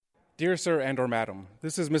Dear Sir and or Madam,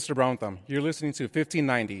 this is Mr. Brownthumb. You're listening to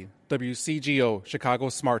 1590 WCGO Chicago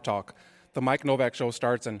Smart Talk. The Mike Novak Show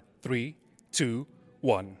starts in 3, 2,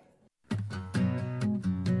 1.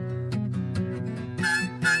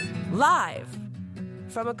 Live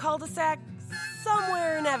from a cul-de-sac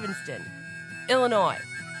somewhere in Evanston, Illinois.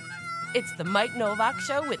 It's the Mike Novak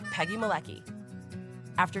Show with Peggy Malecki.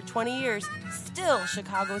 After 20 years, still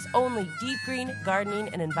Chicago's only deep green gardening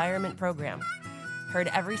and environment program. Heard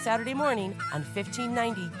every Saturday morning on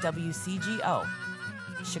 1590 WCGO.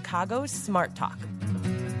 Chicago's Smart Talk.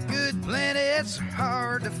 Good planets are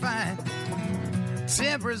hard to find.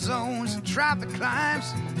 Temperate zones and tropic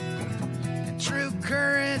climes. And true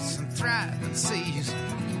currents and thriving seas.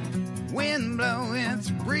 Wind blowing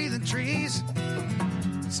through breathing trees.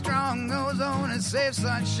 Strong ozone and safe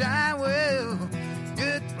sunshine. Well,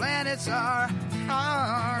 good planets are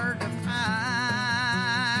hard to find.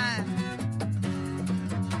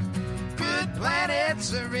 Good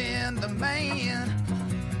planets are in demand.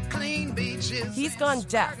 Clean beaches. He's gone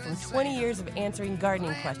deaf from 20 years of answering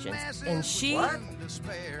gardening questions. And she...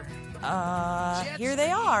 here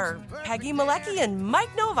they are. Peggy Malecki and Mike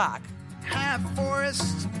Novak. High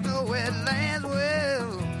forests, no wetlands.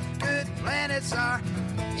 Well, good planets are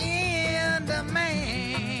in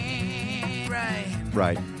demand. Right.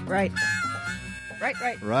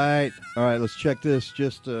 All right, let's check this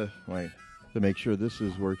just wait to make sure this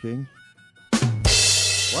is working.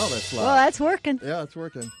 Wow, that's loud. Well, that's working. Yeah, it's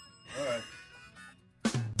working. All right.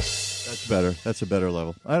 That's better. That's a better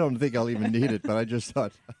level. I don't think I'll even need it, but I just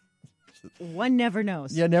thought. One never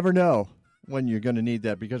knows. You never know when you're going to need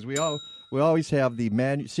that because we always have the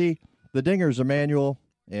manual. See, the dingers are manual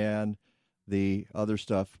and the other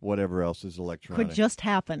stuff, whatever else, is electronic. Could just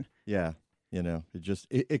happen. Yeah. You know,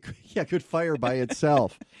 it could fire by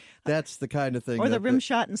itself. That's the kind of thing. Or the rim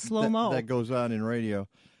shot in slow-mo. That goes on in radio.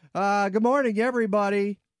 Good morning,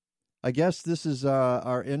 everybody. I guess this is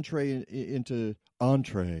our entree into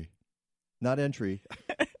entree, not entry.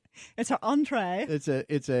 It's our entree. It's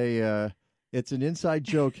an inside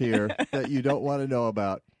joke here that you don't want to know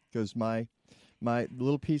about because my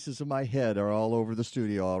little pieces of my head are all over the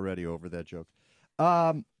studio already over that joke.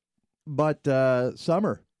 But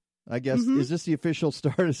summer. I guess, Is this the official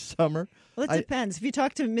start of summer? Well, it depends. If you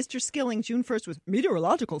talk to Mr. Skilling, June 1st was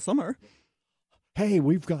meteorological summer. Hey,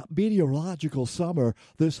 we've got meteorological summer,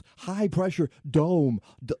 this high-pressure dome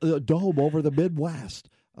over the Midwest.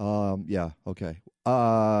 Yeah, okay.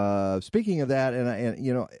 Speaking of that, and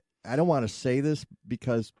you know, I don't want to say this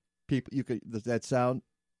because people, that sound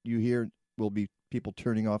you hear will be people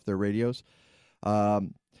turning off their radios.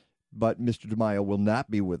 But Mr. DeMaio will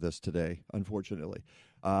not be with us today, unfortunately.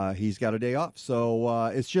 He's got a day off, so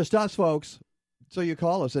it's just us, folks. So you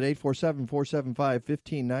call us at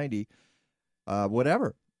 847-475-1590,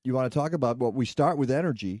 whatever you want to talk about. But we start with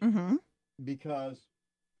energy because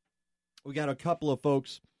we got a couple of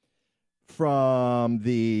folks from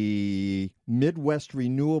the Midwest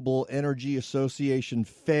Renewable Energy Association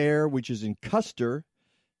Fair, which is in Custer,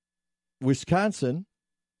 Wisconsin.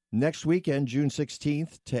 Next weekend, June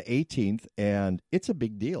 16th to 18th, and it's a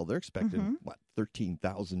big deal. They're expecting,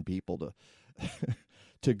 13,000 people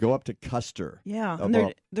to go up to Custer. Yeah,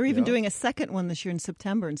 and they're even doing a second one this year in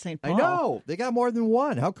September in St. Paul. I know. They got more than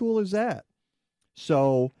one. How cool is that?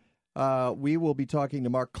 So we will be talking to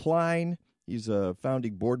Mark Klein. He's a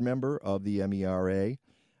founding board member of the MERA,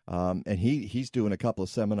 and he's doing a couple of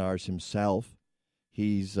seminars himself.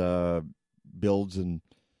 He's builds and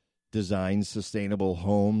design sustainable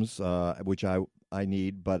homes, which I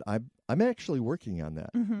need, but I'm actually working on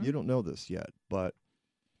that. You don't know this yet, but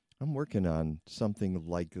I'm working on something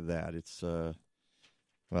like that. It's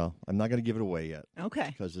well, I'm not going to give it away yet.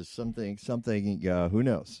 Okay. Because it's something. Who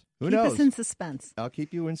knows? Keep us in suspense. I'll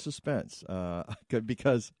keep you in suspense.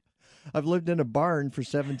 Because I've lived in a barn for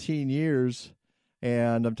 17 years.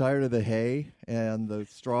 And I'm tired of the hay and the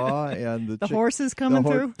straw and the horses coming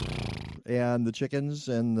through. And the chickens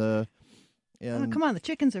and the come on, the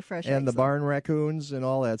chickens are fresh. And the barn raccoons and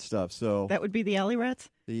all that stuff. So that would be the alley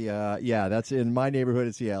rats? That's in my neighborhood.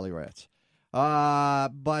 It's the alley rats. So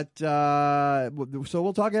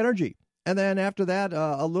we'll talk energy. And then after that,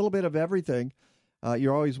 a little bit of everything.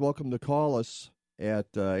 You're always welcome to call us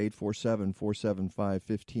at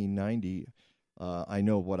 847-475-1590. I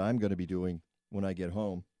know what I'm going to be doing when I get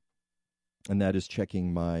home, and that is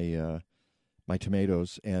checking my my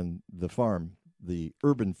tomatoes and the farm, the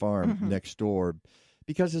urban farm next door,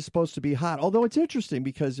 because it's supposed to be hot. Although it's interesting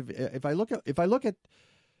because if I look at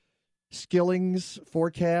Skilling's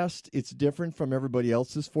forecast, it's different from everybody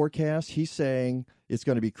else's forecast. He's saying it's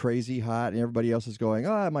going to be crazy hot, and everybody else is going,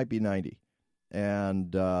 it might be 90.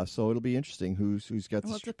 And so it'll be interesting who's got.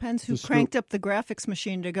 Well, it depends who cranked up the graphics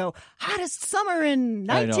machine to go hottest summer in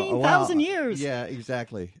 19,000 Well, years. Yeah,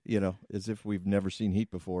 exactly. As if we've never seen heat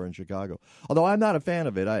before in Chicago. Although I'm not a fan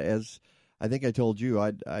of it. As I think I told you,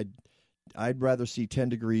 I'd rather see 10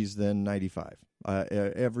 degrees than 95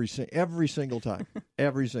 every single time,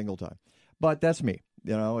 every single time. But that's me.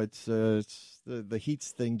 It's the heat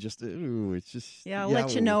thing. It's just. Yeah, I'll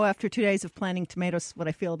let you know after 2 days of planting tomatoes what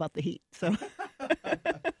I feel about the heat. So.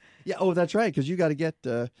 Yeah. Oh, that's right. Because you got to get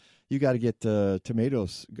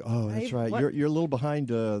tomatoes. Oh, that's right. You're a little behind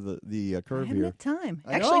the curve here. I haven't had time.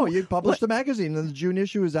 I know. You published the magazine, and the June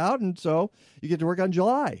issue is out, and so you get to work on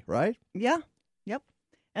July, right? Yeah. Yep.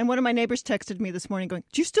 And one of my neighbors texted me this morning going,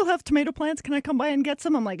 "Do you still have tomato plants? Can I come by and get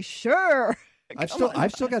some?" I'm like, "Sure."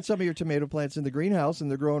 I've still got some of your tomato plants in the greenhouse, and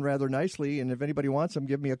they're growing rather nicely. And if anybody wants them,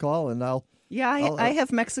 give me a call, and I'll. Yeah, I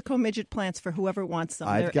have Mexico midget plants for whoever wants them.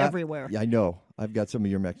 They're everywhere. Yeah, I know. I've got some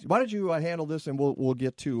of your Mexico. Why don't you handle this, and we'll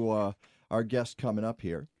get to our guest coming up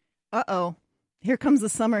here. Uh-oh. Here comes the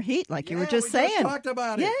summer heat, like you were just saying. Just talked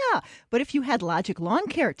about it. Yeah, but if you had Logic Lawn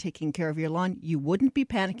Care taking care of your lawn, you wouldn't be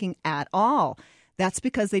panicking at all. That's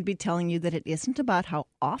because they'd be telling you that it isn't about how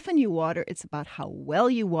often you water, it's about how well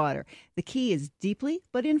you water. The key is deeply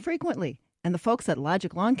but infrequently. And the folks at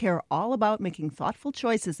Logic Lawn Care are all about making thoughtful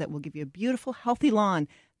choices that will give you a beautiful, healthy lawn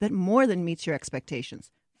that more than meets your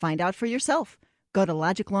expectations. Find out for yourself. Go to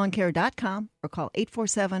logiclawncare.com or call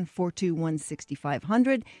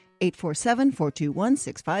 847-421-6500,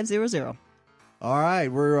 847-421-6500. All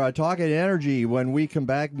right, we're talking energy. When we come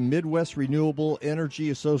back, Midwest Renewable Energy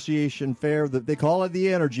Association Fair. They call it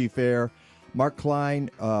the Energy Fair. Mark Klein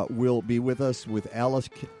will be with us with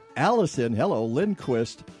Allison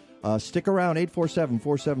Lindquist. Stick around,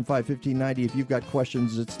 847-475-1590. If you've got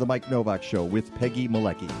questions, it's the Mike Novak Show with Peggy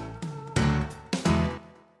Malecki.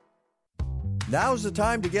 Now's the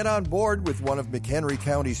time to get on board with one of McHenry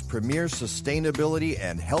County's premier sustainability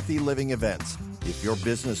and healthy living events. If your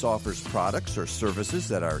business offers products or services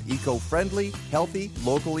that are eco-friendly, healthy,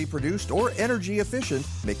 locally produced, or energy efficient,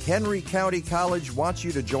 McHenry County College wants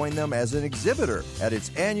you to join them as an exhibitor at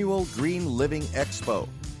its annual Green Living Expo.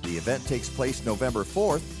 The event takes place November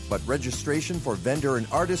 4th, but registration for vendor and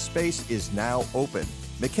artist space is now open.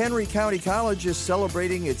 McHenry County College is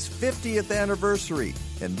celebrating its 50th anniversary,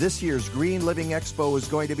 and this year's Green Living Expo is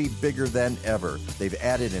going to be bigger than ever. They've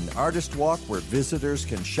added an artist walk where visitors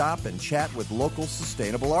can shop and chat with local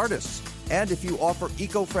sustainable artists. And if you offer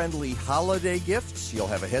eco-friendly holiday gifts, you'll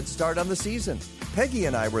have a head start on the season. Peggy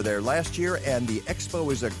and I were there last year, and the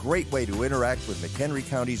expo is a great way to interact with McHenry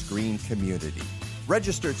County's green community.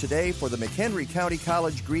 Register today for the McHenry County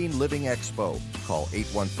College Green Living Expo. Call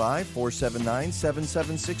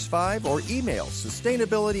 815-479-7765 or email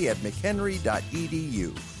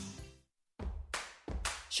sustainability@mchenry.edu.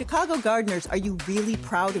 Chicago gardeners, are you really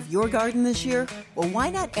proud of your garden this year? Well, why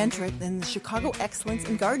not enter it in the Chicago Excellence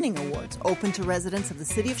in Gardening Awards, open to residents of the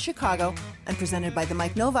city of Chicago and presented by the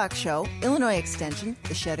Mike Novak Show, Illinois Extension,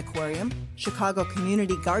 the Shed Aquarium, Chicago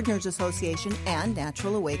Community Gardeners Association, and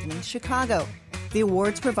Natural Awakening Chicago. The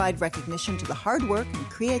awards provide recognition to the hard work and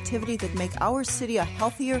creativity that make our city a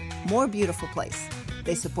healthier, more beautiful place.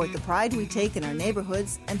 They support the pride we take in our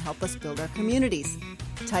neighborhoods and help us build our communities.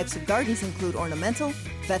 Types of gardens include ornamental,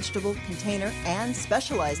 vegetable, container, and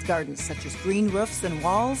specialized gardens such as green roofs and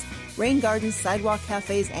walls, rain gardens, sidewalk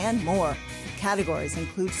cafes, and more. Categories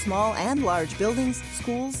include small and large buildings,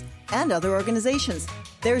 schools, and other organizations.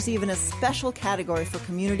 There's even a special category for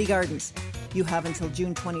community gardens. You have until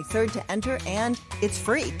June 23rd to enter, and it's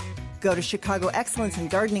free. Go to Chicago Excellence in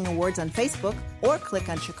Gardening Awards on Facebook or click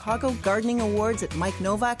on Chicago Gardening Awards at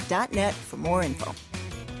MikeNovak.net for more info.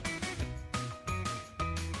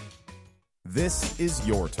 This is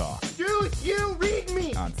Your Talk. Do you read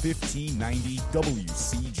me? On 1590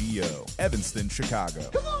 WCGO, Evanston, Chicago.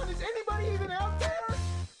 Come on, is anybody even out there?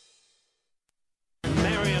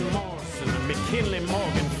 Marion Morrison and McKinley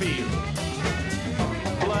Morgan Field.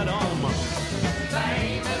 Blood Alma.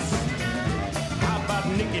 Famous. How about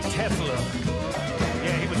Nicky Tesla?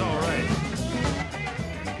 Yeah, he was all right.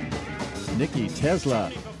 Nicky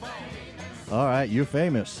Tesla. All right, you're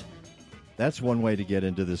famous. That's one way to get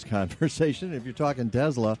into this conversation. If you're talking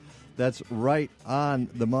Tesla, that's right on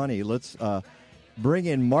the money. Let's bring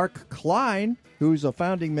in Mark Klein, who's a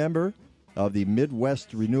founding member of the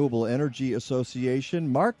Midwest Renewable Energy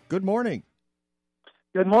Association. Mark, good morning.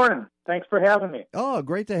 Good morning. Thanks for having me. Oh,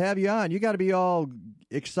 great to have you on. You got to be all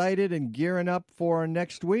excited and gearing up for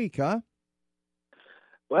next week, huh?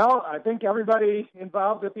 Well, I think everybody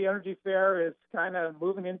involved with the Energy Fair is kind of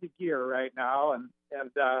moving into gear right now, and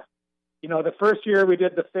the first year we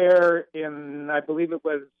did the fair in, I believe it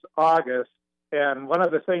was August, and one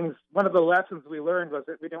of the lessons we learned was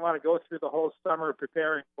that we didn't want to go through the whole summer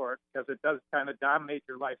preparing for it because it does kind of dominate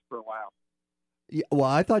your life for a while. Yeah, well,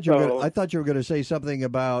 I thought you were going to say something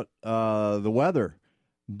about the weather,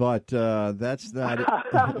 but that's not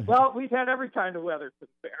it. Well, we've had every kind of weather for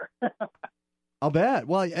the fair. I'll bet.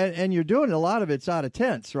 Well, and you're doing a lot of it's out of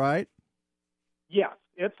tents, right? Yes,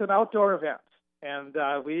 it's an outdoor event. And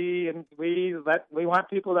we want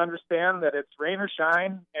people to understand that it's rain or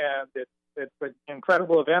shine, and it's an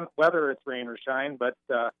incredible event, whether it's rain or shine. But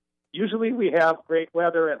usually we have great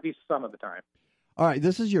weather at least some of the time. All right,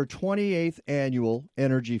 this is your 28th annual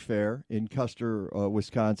Energy Fair in Custer,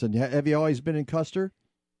 Wisconsin. Have you always been in Custer?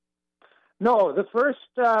 No, the first,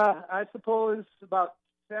 I suppose, about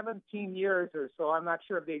 17 years or so. I'm not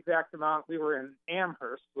sure of the exact amount. We were in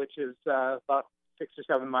Amherst, which is about 6 or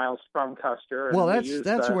 7 miles from Custer. Well,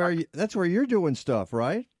 that's where you're doing stuff,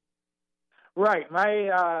 right? Right.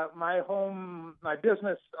 My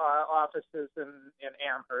business office is in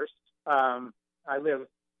Amherst. I live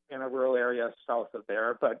in a rural area south of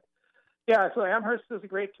there, but yeah. So Amherst is a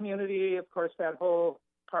great community. Of course, that whole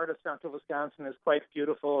part of central Wisconsin is quite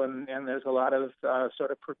beautiful, and there's a lot of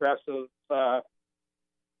sort of progressive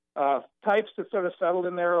types that sort of settled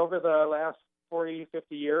in there over the last 40,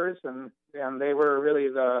 50 years, and they were really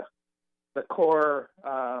the core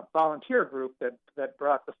volunteer group that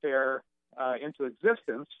brought the fair into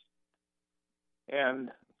existence.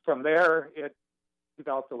 And from there, it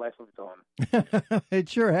developed a life of its own. It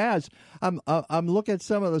sure has. I'm looking at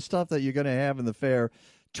some of the stuff that you're going to have in the fair.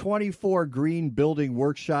 24 green building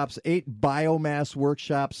workshops, 8 biomass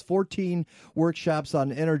workshops, 14 workshops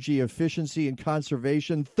on energy efficiency and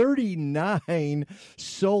conservation, 39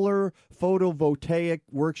 solar photovoltaic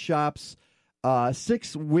workshops,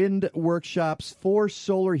 6 wind workshops, 4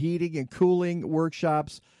 solar heating and cooling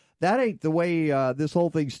workshops. That ain't the way this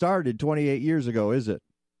whole thing started 28 years ago, is it?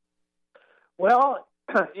 Well,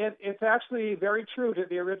 it's actually very true to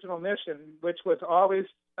the original mission, which was always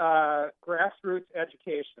grassroots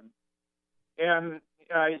education. And,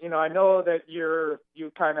 I know that you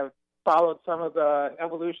kind of followed some of the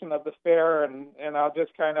evolution of the fair, and I'll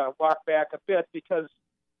just kind of walk back a bit because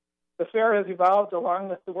the fair has evolved along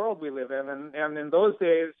with the world we live in. And in those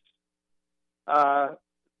days, the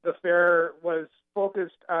fair was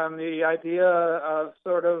focused on the idea of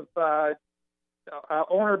sort of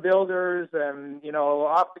owner builders and,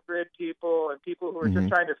 off the grid people and people who are just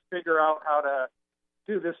trying to figure out how to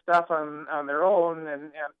do this stuff on their own.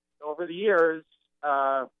 And over the years,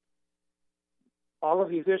 all of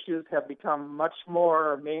these issues have become much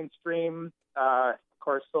more mainstream. Of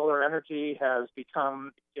course, solar energy has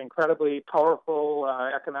become incredibly powerful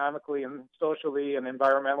economically and socially and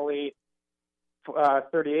environmentally.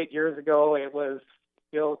 38 years ago, it was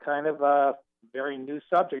still kind of a very new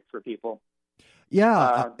subject for people.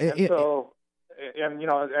 Yeah. As you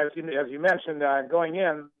mentioned, going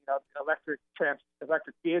in, electric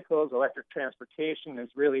vehicles, electric transportation is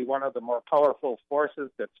really one of the more powerful forces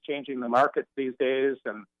that's changing the market these days,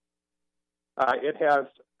 and it has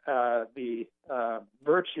the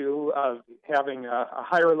virtue of having a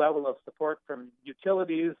higher level of support from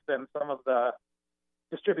utilities than some of the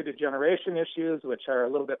distributed generation issues, which are a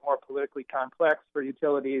little bit more politically complex for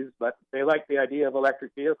utilities, but they like the idea of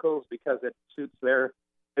electric vehicles because it suits their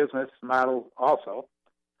business model also.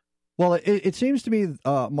 Well, it seems to me,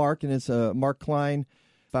 Mark, and it's Mark Klein,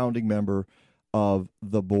 founding member of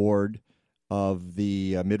the board of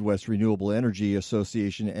the Midwest Renewable Energy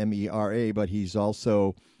Association, MERA, but he's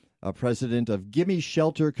also president of Gimme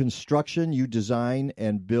Shelter Construction. You design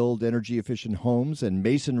and build energy-efficient homes and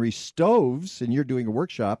masonry stoves, and you're doing a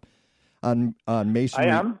workshop on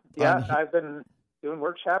masonry. I am. Yeah, I've been doing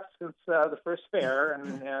workshops since the first fair,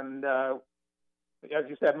 and as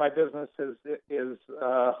you said, my business is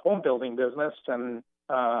a home building business, and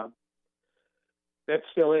it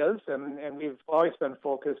still is, and we've always been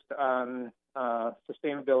focused on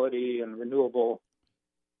sustainability and renewable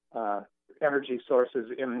energy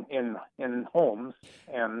sources in homes,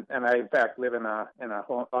 and I in fact live in a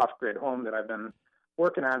off-grid home that I've been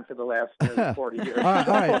working on for the last 40 years. All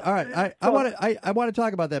right. I want to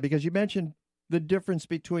talk about that because you mentioned the difference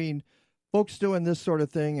between folks doing this sort of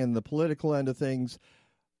thing and the political end of things.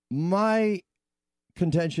 My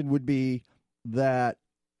contention would be that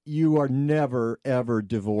you are never, ever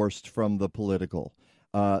divorced from the political.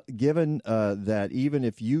 Given that even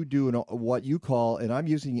if you do what you call, and I'm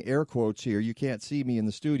using air quotes here, you can't see me in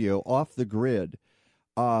the studio, off the grid,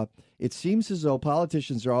 it seems as though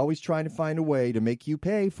politicians are always trying to find a way to make you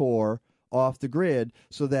pay for off the grid,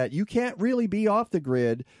 so that you can't really be off the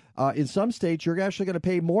grid. In some states, you're actually going to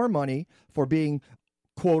pay more money for being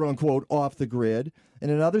quote unquote off the grid,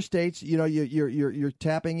 and in other states, you're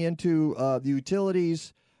tapping into the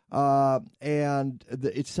utilities, and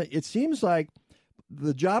it seems like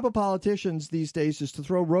the job of politicians these days is to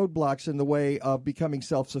throw roadblocks in the way of becoming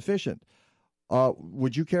self-sufficient.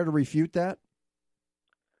 Would you care to refute that?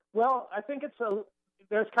 Well, I think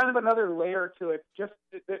there's kind of another layer to it, just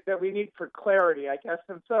that we need for clarity, I guess.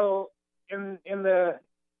 And so, in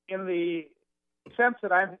the sense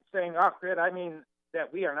that I'm saying off grid, I mean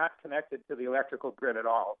that we are not connected to the electrical grid at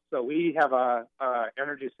all. So we have a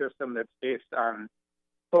energy system that's based on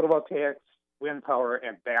photovoltaics, wind power,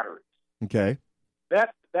 and batteries. Okay.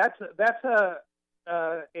 That's a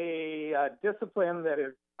discipline that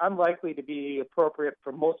is unlikely to be appropriate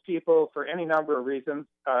for most people for any number of reasons,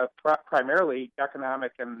 primarily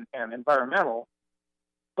economic and environmental.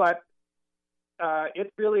 But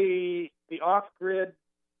it really, the off-grid,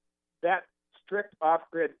 that strict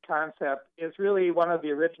off-grid concept is really one of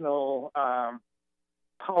the original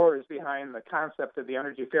powers behind the concept of the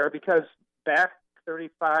energy fair, because back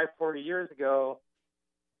 35, 40 years ago,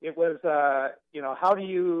 it was, how do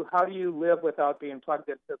you live without being plugged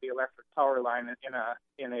into the electric power line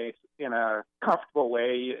in a comfortable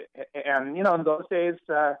way? And in those days,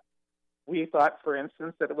 we thought, for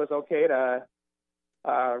instance, that it was okay to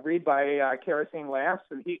read by kerosene lamps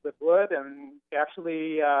and heat with wood. And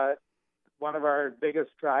actually, one of our biggest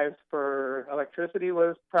drives for electricity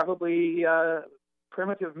was probably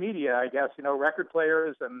primitive media, I guess. Record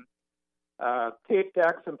players and tape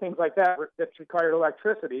decks and things like that required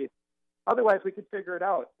electricity. Otherwise, we could figure it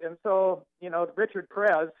out. And so, Richard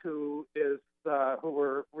Perez, who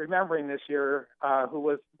we're remembering this year, who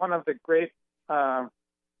was one of the great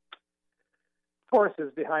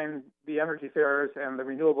forces behind the energy fairs and the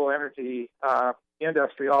renewable energy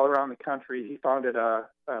industry all around the country. He founded a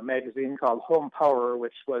magazine called Home Power,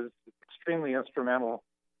 which was extremely instrumental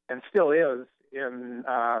and still is in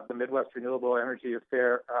the Midwest Renewable Energy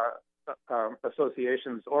Affair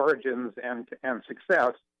Association's origins and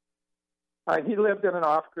success. He lived in an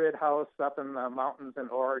off-grid house up in the mountains in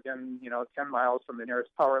Oregon, 10 miles from the nearest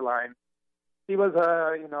power line. He was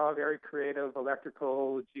a very creative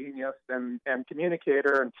electrical genius and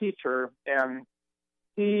communicator and teacher, and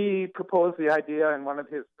he proposed the idea in one of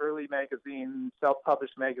his early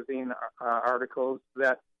self-published magazine articles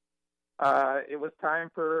that it was time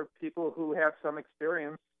for people who had some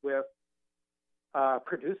experience with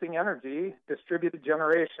producing energy, distributed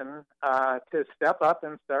generation, to step up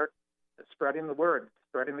and start spreading the word,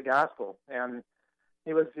 spreading the gospel. And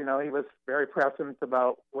he was very prescient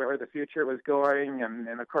about where the future was going.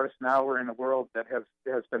 And of course, now we're in a world that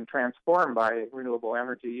has been transformed by renewable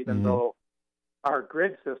energy, even though our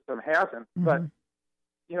grid system hasn't. But,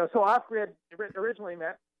 so off-grid originally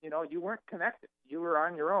meant, you weren't connected. You were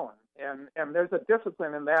on your own. And there's a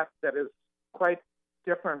discipline in that is quite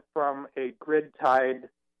different from a grid-tied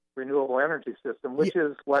renewable energy system, which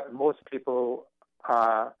is what most people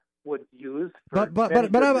would use. But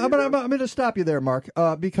I'm going to stop you there, Mark,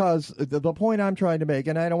 because the point I'm trying to make,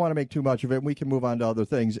 and I don't want to make too much of it, and we can move on to other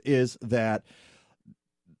things, is that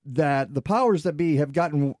the powers that be have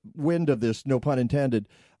gotten wind of this, no pun intended,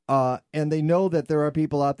 and they know that there are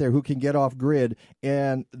people out there who can get off grid,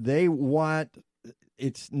 and they want.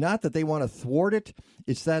 It's not that they want to thwart it.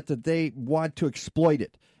 It's that they want to exploit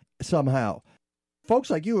it somehow. Folks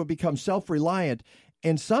like you have become self-reliant,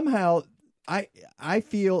 and somehow I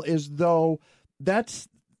feel as though that's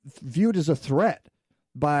viewed as a threat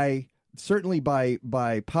certainly by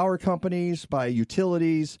power companies, by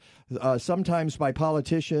utilities, sometimes by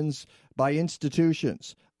politicians, by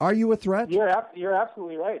institutions. Are you a threat? You're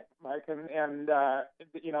absolutely right, Mike. And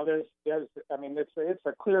there's it's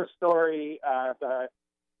a clear story. The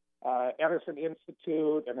Edison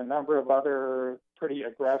Institute and a number of other pretty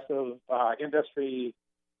aggressive industry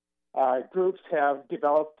groups have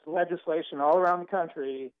developed legislation all around the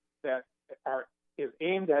country that is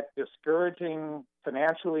aimed at discouraging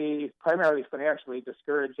primarily financially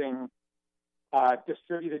discouraging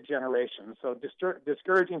distributed generation. So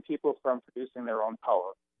discouraging people from producing their own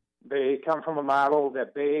power. They come from a model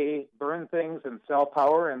that they burn things and sell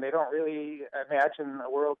power, and they don't really imagine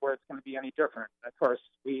a world where it's going to be any different. Of course,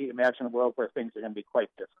 we imagine a world where things are going to be quite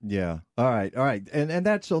different. Yeah. All right. And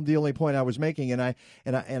that's the only point I was making, and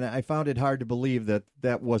I found it hard to believe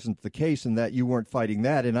that wasn't the case, and that you weren't fighting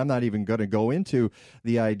that. And I'm not even going to go into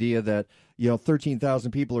the idea that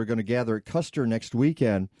 13,000 people are going to gather at Custer next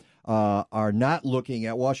weekend. are not looking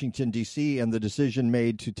at Washington, D.C. and the decision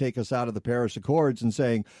made to take us out of the Paris Accords and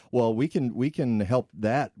saying, well, we can help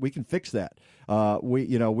that. We can fix that.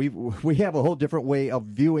 We have a whole different way of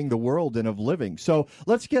viewing the world and of living. So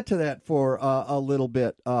let's get to that for a little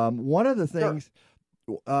bit. One of the things,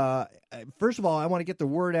 first of all, I want to get the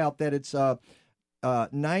word out that it's 9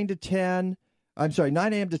 to 10. I'm sorry,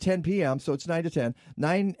 9 a.m. to 10 p.m., so it's 9 to 10.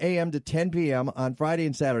 9 a.m. to 10 p.m. on Friday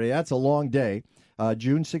and Saturday. That's a long day,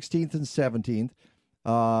 June 16th and 17th.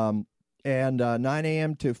 And 9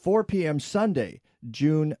 a.m. to 4 p.m. Sunday,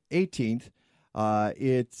 June 18th.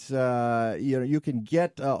 You can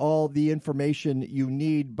get all the information you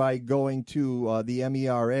need by going to the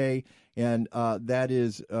MERA, and that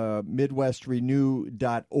is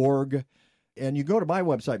midwestrenew.org. And you go to my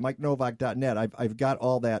website, mikenovak.net. I've got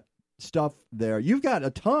all that stuff there. You've got a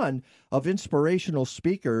ton of inspirational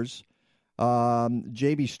speakers.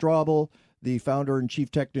 J.B. Straubel, the founder and chief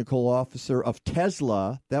technical officer of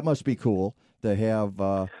Tesla. That must be cool to have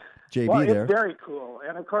J.B. there. It's very cool,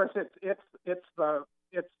 and of course, it's the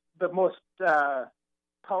most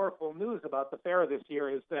powerful news about the fair this year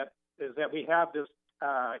is that we have this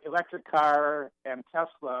electric car and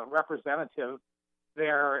Tesla representative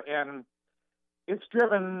there, and it's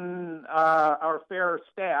driven our fair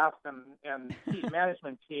staff and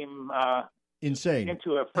management team insane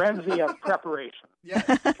into a frenzy of preparation. Yeah,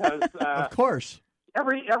 because of course,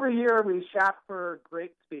 every year we shop for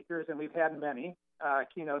great speakers, and we've had many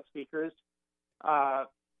keynote speakers.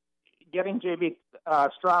 Getting J.B.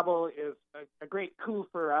 Straubel is a great coup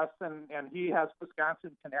for us, and he has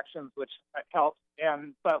Wisconsin connections, which helps.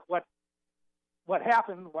 But what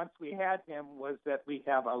happened once we had him was that we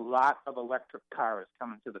have a lot of electric cars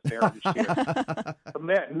coming to the fair this year.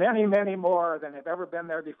 Many, many more than have ever been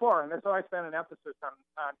there before. And there's always been an emphasis on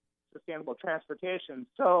sustainable transportation.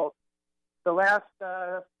 So the last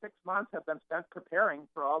 6 months have been spent preparing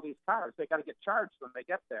for all these cars. They got to get charged when they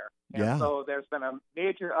get there. And so there's been a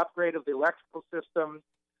major upgrade of the electrical system.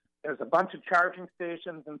 There's a bunch of charging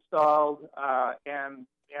stations installed, and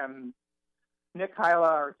Nick Hyla,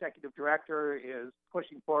 our executive director, is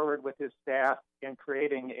pushing forward with his staff in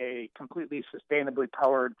creating a completely sustainably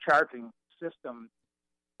powered charging system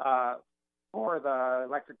for the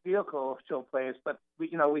electric vehicle showplace. But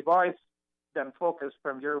we've always been focused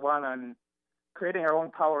from year one on creating our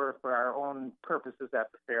own power for our own purposes at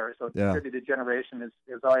the fair. So distributed generation has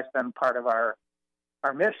always been part of our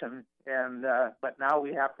mission, and but now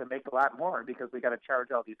we have to make a lot more because we got to charge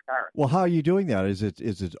all these cars. Well, how are you doing that? Is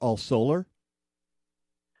it all solar?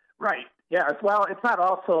 Right. Yeah. Well, it's not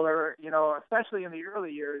all solar. Especially in the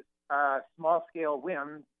early years, small-scale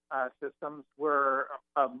wind systems were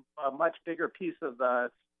a much bigger piece of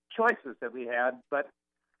the choices that we had. But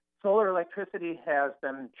solar electricity has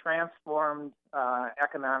been transformed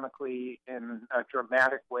economically in a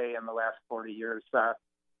dramatic way in the last 40 years.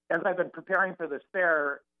 As I've been preparing for this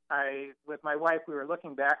fair, with my wife, we were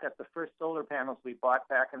looking back at the first solar panels we bought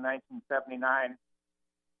back in 1979,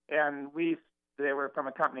 and they were from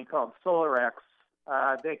a company called SolarX.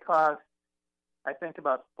 They cost, I think,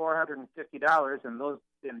 about $450 in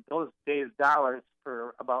those days dollars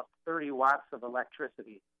for about 30 watts of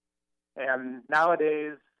electricity. And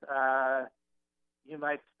nowadays, you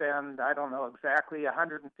might spend, I don't know exactly,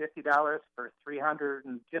 $150 for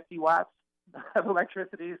 350 watts of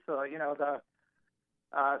electricity. So, the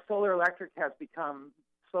solar electric has become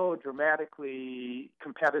so dramatically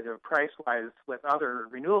competitive price-wise with other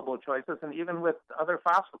renewable choices and even with other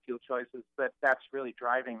fossil fuel choices that's really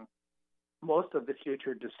driving most of the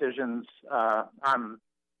future decisions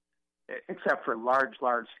except for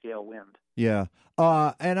large-scale wind. Yeah.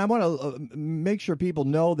 And I want to make sure people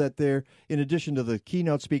know that there, in addition to the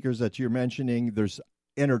keynote speakers that you're mentioning, there's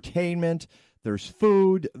entertainment, there's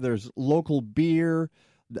food, there's local beer,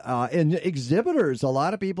 and exhibitors. A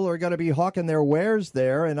lot of people are going to be hawking their wares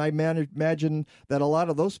there, and I imagine that a lot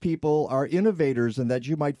of those people are innovators and that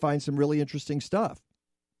you might find some really interesting stuff.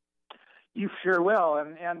 You sure will.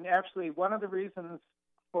 And actually, one of the reasons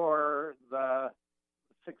for the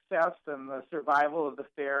success and the survival of the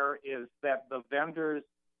fair is that the vendors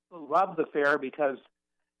love the fair because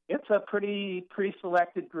it's a pretty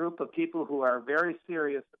pre-selected group of people who are very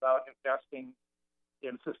serious about investing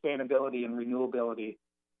in sustainability and renewability.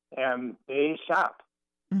 And they shop.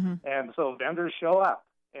 Mm-hmm. And so vendors show up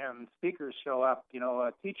and speakers show up,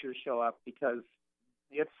 teachers show up because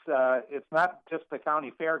it's not just the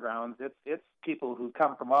county fairgrounds. It's people who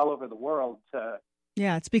come from all over the world to.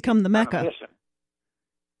 Yeah, it's become the Mecca.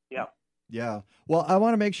 Yeah. Yeah. Well, I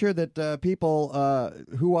want to make sure that people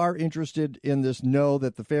who are interested in this know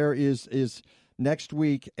that the fair is next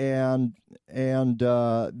week, and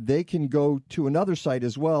they can go to another site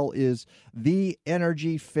as well, is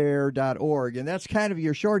theenergyfair.org, and that's kind of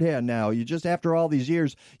your shorthand now. You just, after all these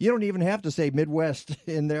years, you don't even have to say Midwest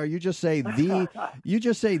in there. You just say the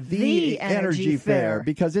Energy Fair,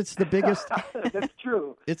 because it's the biggest. That's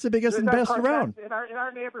true. It's the biggest and best around. In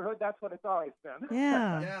our neighborhood, that's what it's always been.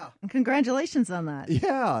 Yeah. Congratulations on that.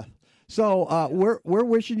 Yeah. So we're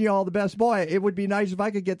wishing you all the best. Boy, it would be nice if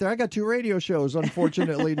I could get there. I got 2 radio shows,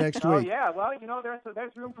 unfortunately, next week. Oh, yeah. Well,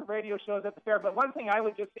 there's room for radio shows at the fair. But one thing I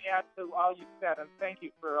would just add to all you said, and thank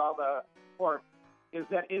you for all the support, is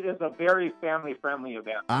that it is a very family-friendly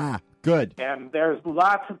event. Ah, good. And there's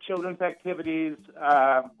lots of children's activities.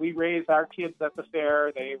 We raised our kids at the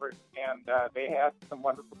fair. They had some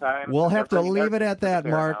wonderful times. We'll have to leave it at that,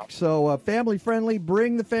 Mark. Now. So family-friendly,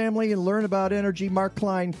 bring the family and learn about energy. Mark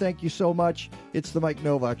Klein, thank you so much. It's the Mike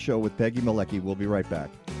Novak Show with Peggy Malecki. We'll be right back.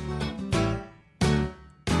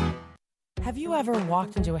 Have you ever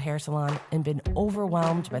walked into a hair salon and been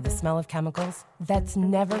overwhelmed by the smell of chemicals? That's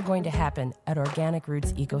never going to happen at Organic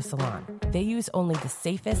Roots Eco Salon. They use only the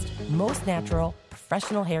safest, most natural,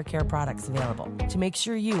 professional hair care products available to make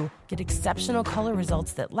sure you get exceptional color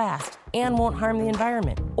results that last and won't harm the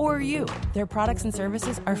environment or you. Their products and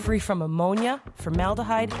services are free from ammonia,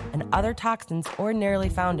 formaldehyde, and other toxins ordinarily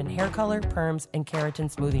found in hair color, perms, and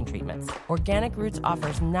keratin smoothing treatments. Organic Roots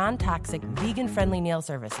offers non-toxic, vegan-friendly nail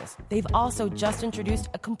services. They've also just introduced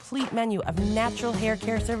a complete menu of natural hair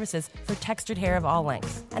care services for textured hair of all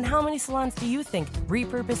lengths. And how many salons do you think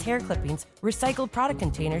repurpose hair clippings, recycled product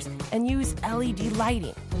containers, and use LED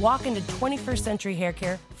lighting? Walk into 21st century hair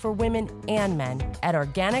care for women and men at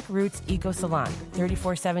Organic Roots Eco Salon,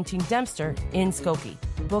 3417 Dempster in Skokie.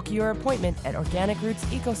 Book your appointment at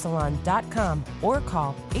organicrootsecosalon.com or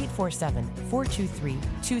call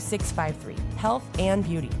 847-423-2653. Health and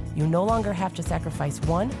beauty. You no longer have to sacrifice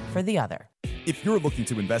one for the other. If you're looking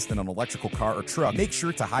to invest in an electrical car or truck, make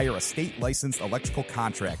sure to hire a state-licensed electrical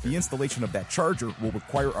contract. The installation of that charger will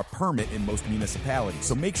require a permit in most municipalities,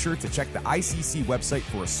 so make sure to check the ICC website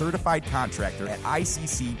for a certified contractor at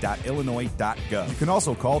icc.illinois.gov. You can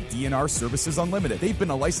also call DNR Services Unlimited. They've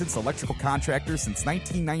been a licensed electrical contractor since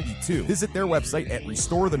 1992. Visit their website at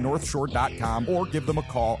restorethenorthshore.com or give them a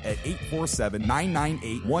call at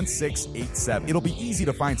 847-998-1687. It'll be easy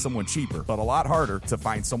to find someone cheaper, but a lot harder to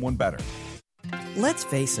find someone better. Let's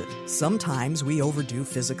face it, sometimes we overdo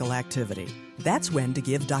physical activity. That's when to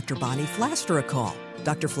give Dr. Bonnie Flaster a call.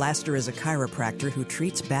 Dr. Flaster is a chiropractor who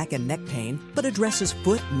treats back and neck pain, but addresses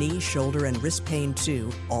foot, knee, shoulder, and wrist pain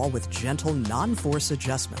too, all with gentle, non-force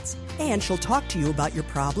adjustments. And she'll talk to you about your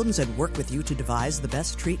problems and work with you to devise the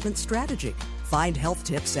best treatment strategy. Find health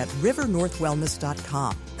tips at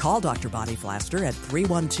rivernorthwellness.com. Call Dr. Bonnie Flaster at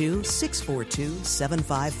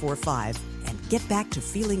 312-642-7545 and get back to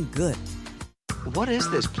feeling good. What is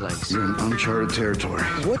this place? You're in uncharted territory.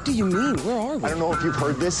 What do you mean? Where are we? I don't know if you've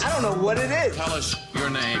heard this. I don't know what it is. Tell us your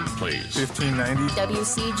name, please. 1590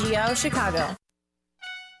 WCGO Chicago.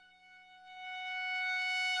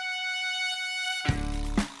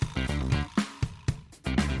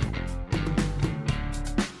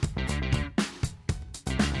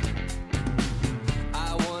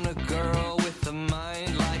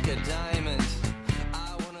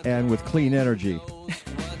 And with clean energy.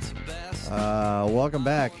 Welcome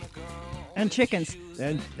back. And chickens.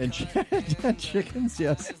 And chickens,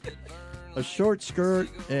 yes. A short skirt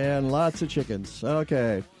and lots of chickens.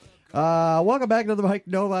 Okay. Welcome back to the Mike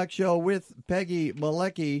Novak Show with Peggy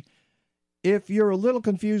Malecki. If you're a little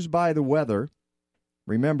confused by the weather,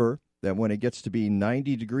 remember that when it gets to be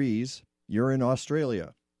 90 degrees, you're in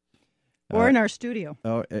Australia. Or in our studio.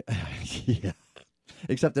 Oh, yeah.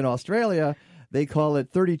 Except in Australia, they call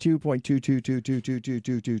it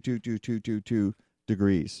 32.22222222222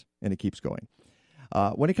 degrees, and it keeps going.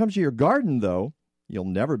 When it comes to your garden, though, you'll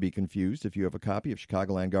never be confused if you have a copy of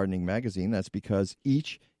Chicagoland Gardening Magazine. That's because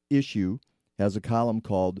each issue has a column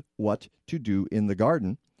called What to Do in the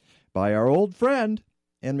Garden by our old friend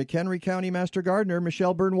and McHenry County Master Gardener,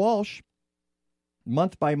 Michelle Byrne-Walsh.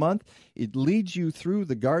 Month by month, it leads you through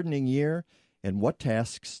the gardening year and what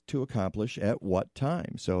tasks to accomplish at what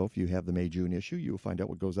time. So if you have the May-June issue, you'll find out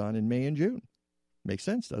what goes on in May and June. Makes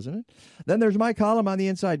sense, doesn't it? Then there's my column on the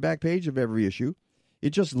inside back page of every issue.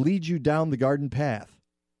 It just leads you down the garden path,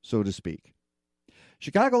 so to speak.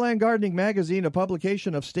 Chicagoland Gardening Magazine, a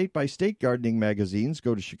publication of state-by-state gardening magazines.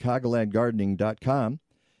 Go to chicagolandgardening.com.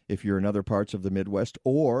 If you're in other parts of the Midwest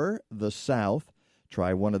or the South,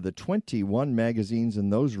 try one of the 21 magazines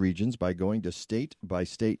in those regions by going to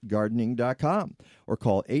statebystategardening.com or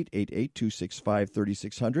call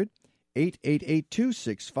 888-265-3600,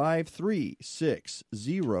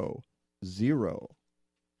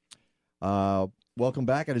 888-265-3600. Welcome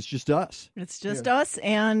back, and it's just us. It's just us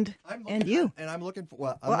and you. And I'm looking for...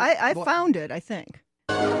 Well, I found it, I think.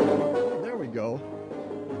 There we go.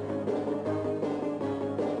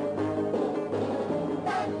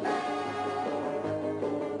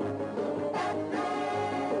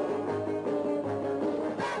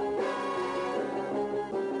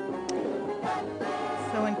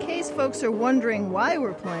 So in case folks are wondering why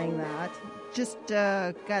we're playing that, just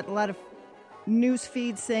got a lot of news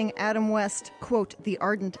feeds saying Adam West, quote, the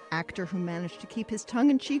ardent actor who managed to keep his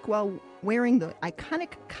tongue in cheek while wearing the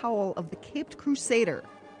iconic cowl of the Caped Crusader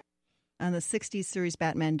on the 60s series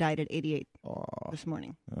Batman, died at 88 this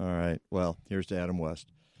morning. All right. Well, here's to Adam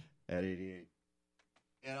West at 88.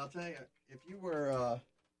 And I'll tell you, if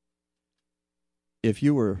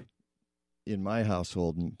you were in my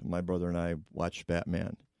household and my brother and I watched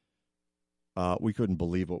Batman, we couldn't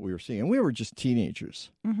believe what we were seeing. And we were just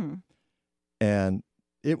teenagers. Mm-hmm. And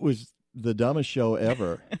it was the dumbest show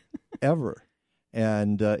ever, ever.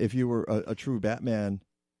 And if you were a true Batman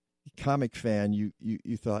comic fan, you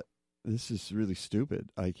thought, this is really stupid.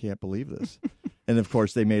 I can't believe this. And, of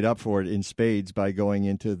course, they made up for it in spades by going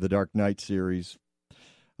into the Dark Knight series,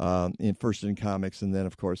 first in comics and then,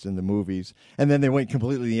 of course, in the movies. And then they went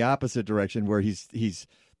completely the opposite direction where he's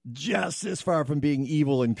just as far from being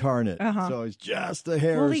evil incarnate. Uh-huh. So he's just a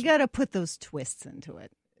hair. Well, you got to put those twists into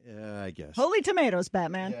it. Yeah, I guess. Holy tomatoes,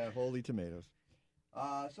 Batman. Yeah, holy tomatoes.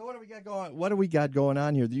 So what do we got going? What do we got going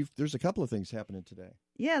on here? There's a couple of things happening today.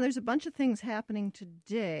 Yeah, there's a bunch of things happening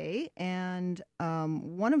today, and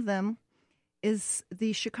one of them is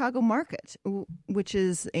the Chicago Market, which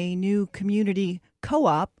is a new community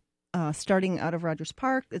co-op starting out of Rogers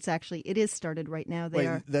Park. It is started right now.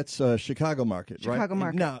 That's Chicago Market, right? Chicago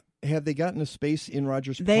Market. Now, have they gotten a space in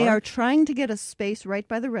Rogers Park? They are trying to get a space right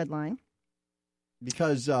by the Red Line.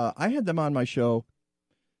 Because I had them on my show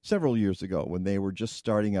several years ago when they were just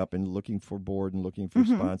starting up and looking for board and looking for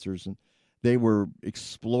sponsors, and they were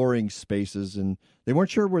exploring spaces, and they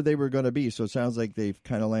weren't sure where they were going to be. So it sounds like they've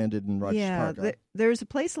kind of landed in Rogers Park. Yeah, there's a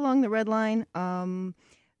place along the Red Line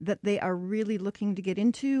that they are really looking to get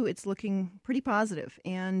into. It's looking pretty positive,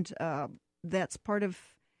 and that's part of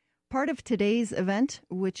today's event,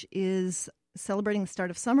 which is celebrating the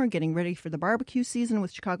start of summer, getting ready for the barbecue season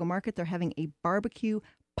with Chicago Market. They're having a barbecue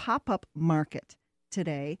pop-up market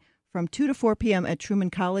today from 2 to 4 p.m. at Truman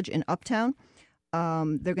College in Uptown.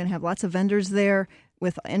 They're going to have lots of vendors there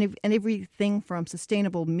with everything from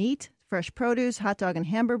sustainable meat, fresh produce, hot dog and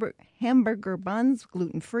hamburger buns,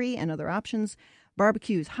 gluten-free, and other options,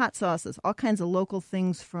 barbecues, hot sauces, all kinds of local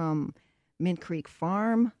things from Mint Creek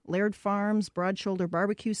Farm, Laird Farms, Broad Shoulder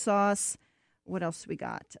barbecue sauce. What else we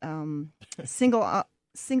got? Single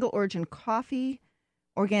origin coffee,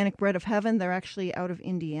 Organic Bread of Heaven. They're actually out of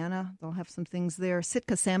Indiana. They'll have some things there.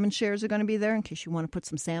 Sitka salmon shares are going to be there in case you want to put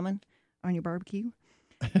some salmon on your barbecue.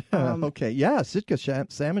 Okay, yeah, Sitka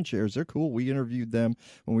salmon shares. They're cool. We interviewed them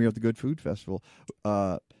when we were at the Good Food Festival.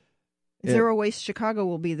 Zero Waste Chicago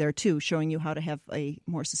will be there too, showing you how to have a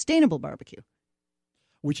more sustainable barbecue.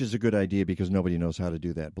 Which is a good idea because nobody knows how to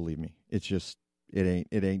do that. Believe me, it's just. It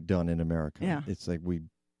ain't done in America. Yeah. It's like we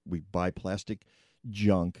buy plastic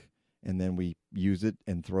junk and then we use it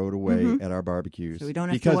and throw it away at our barbecues. So we don't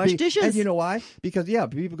have to wash dishes. And you know why? Because,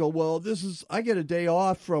 people go, well, I get a day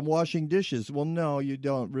off from washing dishes. Well, no, you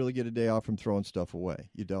don't really get a day off from throwing stuff away.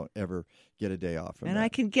 You don't ever get a day off from that. And I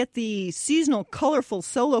can get the seasonal colorful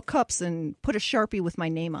Solo cups and put a Sharpie with my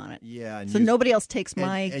name on it. Yeah. So nobody else takes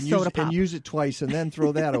my soda pop. And use it twice and then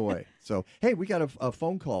throw that away. So, hey, we got a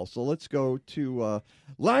phone call. So let's go to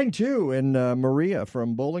line 2 and Maria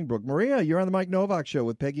from Bolingbrook. Maria, you're on the Mike Novak Show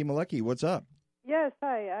with Peggy Malecki. What's up? Yes,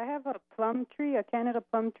 hi. I have a plum tree, a Canada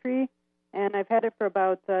plum tree, and I've had it for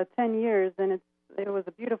about 10 years, and it was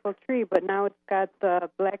a beautiful tree, but now it's got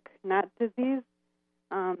black knot disease,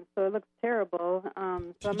 so it looks terrible.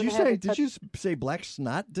 Did you say black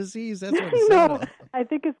snot disease? That's what it No, I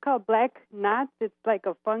think it's called black knot. It's like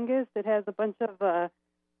a fungus. It has a bunch of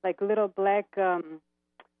little black.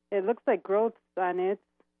 It looks like growths on it,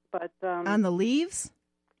 but on the leaves.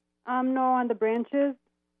 No, on the branches.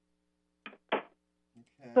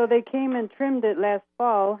 So they came and trimmed it last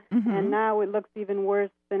fall, and now it looks even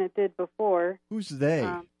worse than it did before. Who's they?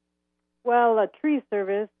 Well, a tree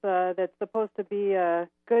service that's supposed to be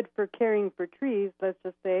good for caring for trees, let's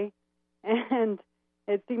just say. And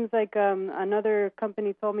it seems like another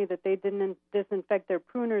company told me that they didn't disinfect their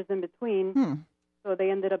pruners in between, so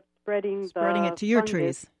they ended up spreading it to your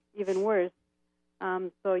trees. Even worse.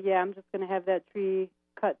 So, yeah, I'm just going to have that tree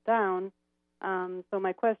cut down. So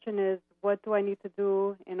my question is, what do I need to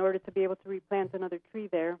do in order to be able to replant another tree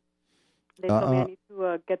there? They told me I need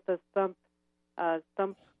to get the stump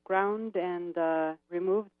ground and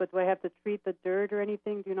removed, but do I have to treat the dirt or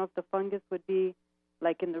anything? Do you know if the fungus would be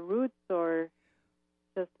like in the roots or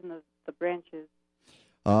just in the branches?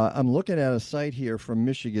 I'm looking at a site here from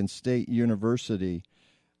Michigan State University,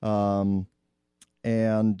 and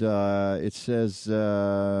it says...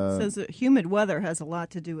 says that humid weather has a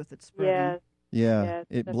lot to do with it spreading. Yes. Yeah,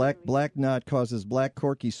 black knot causes black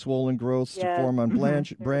corky swollen growths to form on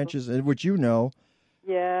branches, which you know.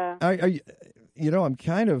 Yeah. I'm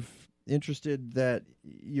kind of interested that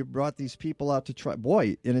you brought these people out to try.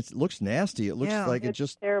 Boy, and it looks nasty. It looks like it's it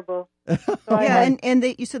just terrible.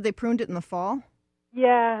 And you said they pruned it in the fall?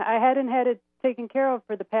 Yeah, I hadn't had it taken care of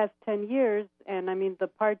for the past 10 years, and I mean the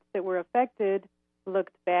parts that were affected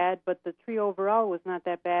looked bad, but the tree overall was not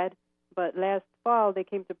that bad. But last fall, they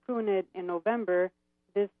came to prune it in November.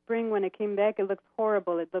 This spring, when it came back, it looks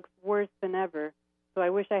horrible. It looks worse than ever. So I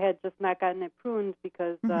wish I had just not gotten it pruned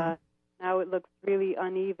because now it looks really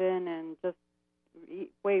uneven and just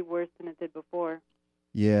way worse than it did before.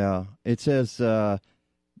 Yeah. It says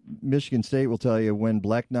Michigan State will tell you when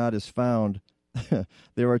black knot is found,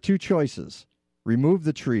 there are two choices. Remove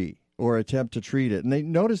the tree or attempt to treat it. And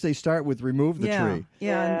they start with remove the tree.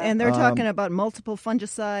 Yeah, and they're talking about multiple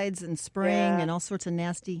fungicides and spraying and all sorts of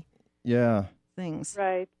nasty things.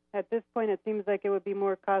 Right. At this point, it seems like it would be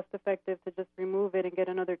more cost-effective to just remove it and get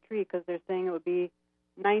another tree because they're saying it would be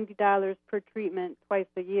 $90 per treatment twice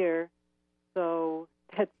a year. So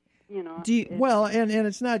that's, Well, and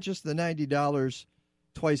it's not just the $90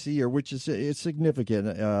 twice a year, which is it's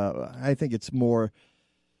significant. I think it's more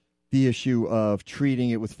the issue of treating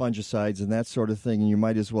it with fungicides and that sort of thing, and you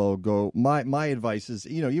might as well go. My advice is,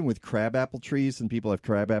 even with crabapple trees, and people have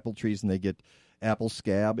crabapple trees and they get apple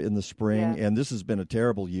scab in the spring, and this has been a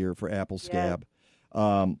terrible year for apple scab.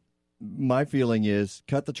 My feeling is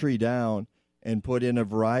cut the tree down and put in a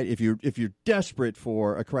variety. If you're desperate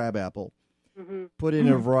for a crabapple, put in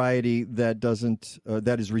a variety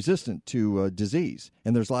that is resistant to disease,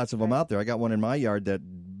 and there's lots of them out there. I got one in my yard that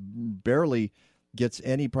barely gets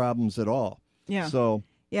any problems at all. Yeah. So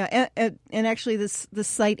and actually this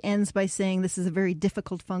site ends by saying this is a very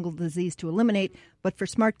difficult fungal disease to eliminate, but for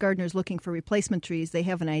smart gardeners looking for replacement trees, they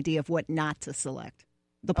have an idea of what not to select.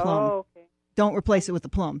 The plum. Oh, okay. Don't replace it with the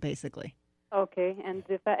plum, basically. Okay, and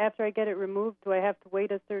after I get it removed, do I have to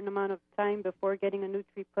wait a certain amount of time before getting a new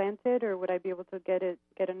tree planted, or would I be able to get a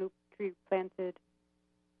new tree planted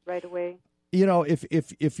right away?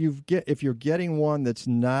 If you're getting one that's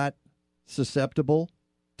not susceptible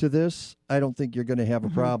to this, I don't think you're going to have a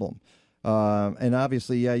problem. And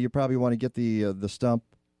obviously, you probably want to get the stump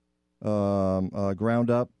ground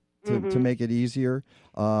up to make it easier.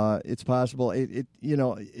 It's possible.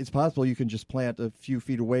 It's possible you can just plant a few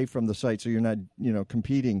feet away from the site, so you're not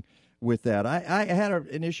competing with that. I had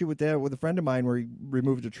an issue with that with a friend of mine where he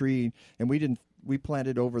removed a tree and we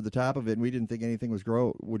planted over the top of it, and we didn't think anything would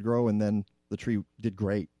grow, and then the tree did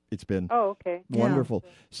great. It's been wonderful.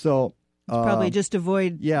 Yeah. So. Probably just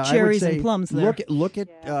avoid cherries and plums there. Look at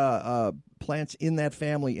plants in that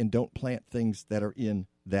family and don't plant things that are in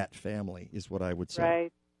that family is what I would say.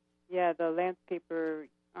 Right. Yeah, the landscaper,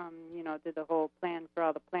 did the whole plan for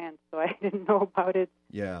all the plants, so I didn't know about it.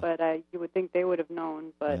 Yeah. But you would think they would have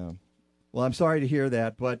known. But Well, I'm sorry to hear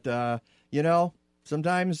that, but,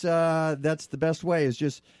 sometimes that's the best way is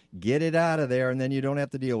just get it out of there, and then you don't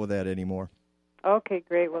have to deal with that anymore. Okay,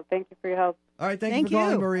 great. Well, thank you for your help. All right, thank you for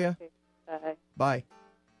calling, Maria. Okay. Bye. Bye.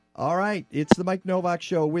 All right, it's the Mike Novak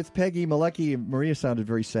Show with Peggy Malecki. Maria sounded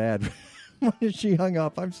very sad when she hung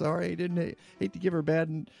up. I'm sorry. I didn't hate to give her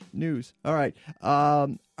bad news. All right.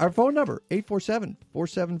 Our phone number,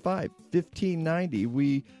 847-475-1590.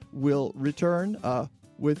 We will return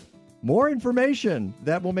with more information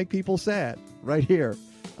that will make people sad right here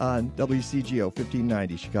on WCGO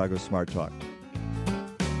 1590, Chicago Smart Talk.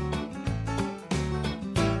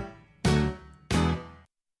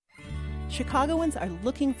 Chicagoans are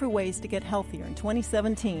looking for ways to get healthier in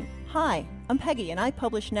 2017. Hi, I'm Peggy, and I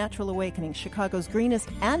publish Natural Awakening, Chicago's greenest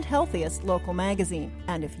and healthiest local magazine.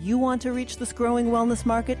 And if you want to reach this growing wellness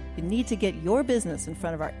market, you need to get your business in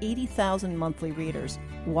front of our 80,000 monthly readers.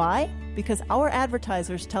 Why? Because our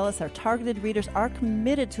advertisers tell us our targeted readers are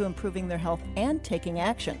committed to improving their health and taking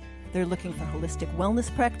action. They're looking for holistic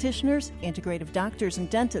wellness practitioners, integrative doctors and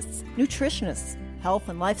dentists, nutritionists, health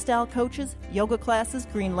and lifestyle coaches, yoga classes,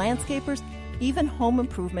 green landscapers, even home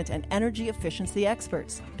improvement and energy efficiency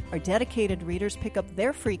experts. Our dedicated readers pick up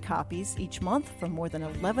their free copies each month from more than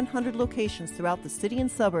 1,100 locations throughout the city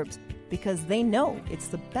and suburbs because they know it's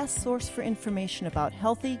the best source for information about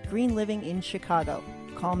healthy, green living in Chicago.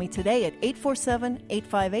 Call me today at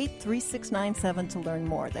 847-858-3697 to learn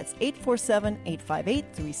more. That's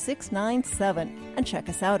 847-858-3697. And check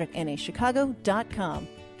us out at nachicago.com.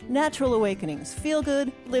 Natural Awakenings. Feel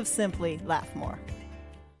good, live simply, laugh more.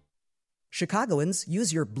 Chicagoans,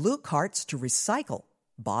 use your blue carts to recycle.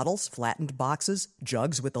 Bottles, flattened boxes,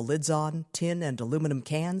 jugs with the lids on, tin and aluminum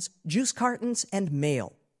cans, juice cartons, and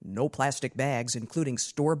mail. No plastic bags, including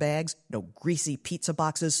store bags, no greasy pizza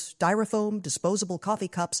boxes, styrofoam, disposable coffee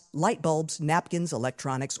cups, light bulbs, napkins,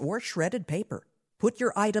 electronics, or shredded paper. Put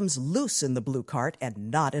your items loose in the blue cart and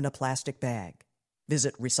not in a plastic bag.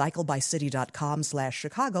 Visit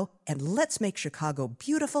recyclebycity.com/Chicago and let's make Chicago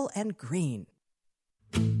beautiful and green.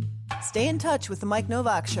 Stay in touch with The Mike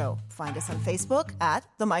Novak Show. Find us on Facebook at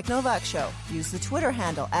The Mike Novak Show. Use the Twitter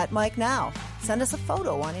handle at Mike Now. Send us a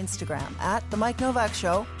photo on Instagram at The Mike Novak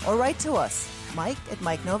Show or write to us,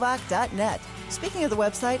 mike@mikenovak.net. Speaking of the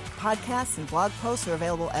website, podcasts and blog posts are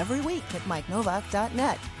available every week at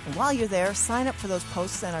mikenovak.net. And while you're there, sign up for those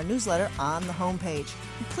posts and our newsletter on the homepage.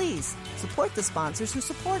 And please, support the sponsors who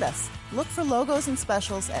support us. Look for logos and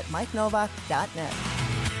specials at mikenovak.net.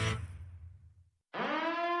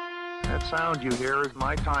 That sound you hear is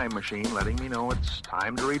my time machine letting me know it's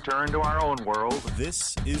time to return to our own world.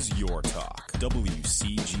 This is Your Talk,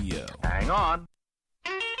 WCGO. Hang on.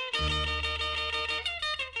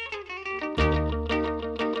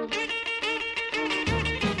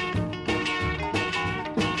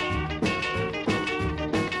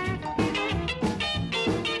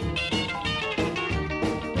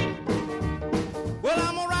 Well,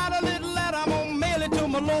 I'm gonna write a little letter, I'm gonna mail it to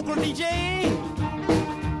my local DJ.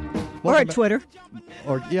 Or at Twitter.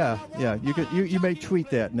 Or yeah, you may tweet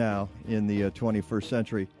that now in the 21st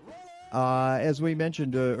century. As we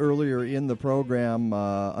mentioned earlier in the program,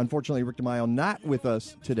 unfortunately Rick DeMaio not with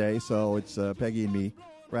us today, so it's Peggy and me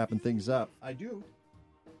wrapping things up. I do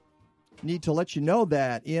need to let you know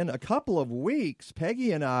that in a couple of weeks,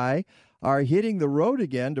 Peggy and I are hitting the road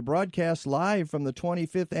again to broadcast live from the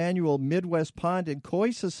 25th annual Midwest Pond and Koi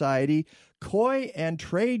Society Koi and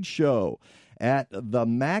Trade Show at the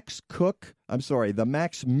Max McCook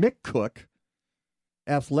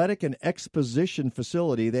Athletic and Exposition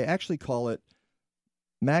Facility. They actually call it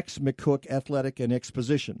Max McCook Athletic and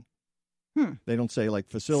Exposition. They don't say like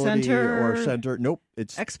facility or center. Nope.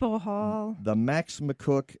 It's Expo Hall. The Max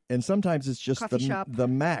McCook, and sometimes it's just the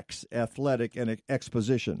Max Athletic and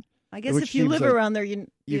Exposition. I guess if you live around there, you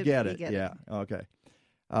get it. Yeah. Okay.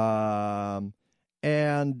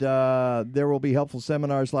 And there will be helpful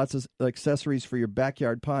seminars, lots of accessories for your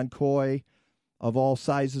backyard pond koi of all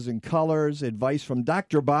sizes and colors, advice from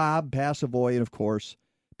Dr. Bob Passavoy, and, of course,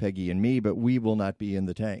 Peggy and me, but we will not be in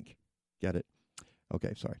the tank. Get it?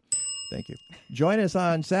 Okay, sorry. Thank you. Join us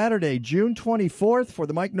on Saturday, June 24th for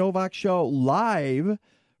the Mike Novak Show live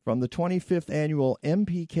from the 25th Annual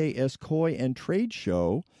MPKS Koi and Trade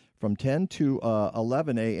Show from 10 to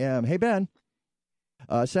 11 a.m. Hey, Ben.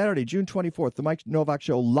 Saturday, June 24th, the Mike Novak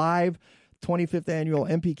Show live, 25th Annual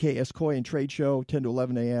MPKS Koi and Trade Show, 10 to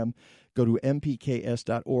 11 a.m. Go to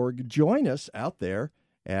mpks.org. Join us out there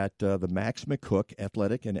at the Max McCook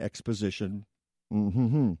Athletic and Exposition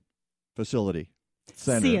Facility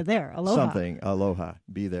Center. See you there. Aloha. Something. Aloha.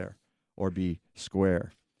 Be there or be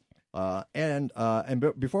square. And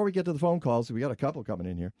before we get to the phone calls, we got a couple coming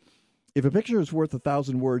in here. If a picture is worth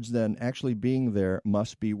 1,000 words, then actually being there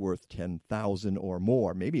must be worth 10,000 or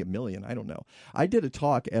more, maybe 1,000,000. I don't know. I did a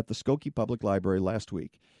talk at the Skokie Public Library last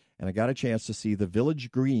week, and I got a chance to see the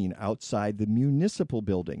Village Green outside the municipal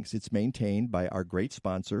buildings. It's maintained by our great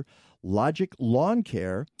sponsor, Logic Lawn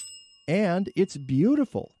Care, and it's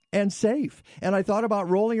beautiful and safe. And I thought about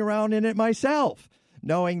rolling around in it myself,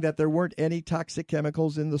 knowing that there weren't any toxic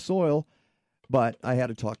chemicals in the soil. But I had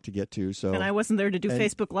a talk to get to, so and I wasn't there to do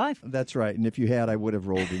Facebook Live. That's right. And if you had, I would have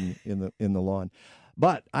rolled in the lawn.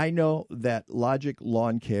 But I know that Logic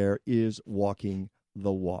Lawn Care is walking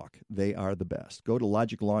the walk. They are the best. Go to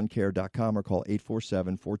logiclawncare.com or call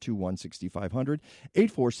 847-421-6500,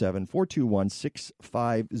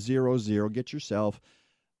 847-421-6500. Get yourself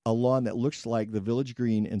a lawn that looks like the Village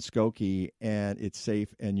Green in Skokie, and it's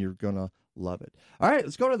safe, and you're going to love it. All right,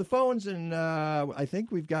 let's go to the phones, and I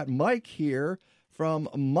think we've got Mike here from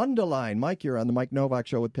Mundelein. Mike, you're on the Mike Novak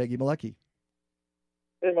Show with Peggy Malecki.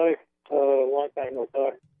 Hey, Mike. Long time no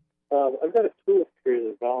talk. I've got a tulip tree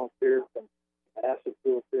that's volunteered from acid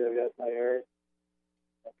tulip tree I've got in my area.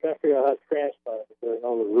 I'm trying to figure out how to transplant it because I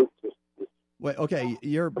know the roots just Wait, okay,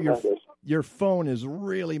 your phone is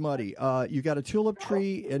really muddy. You got a tulip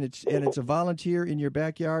tree, and it's a volunteer in your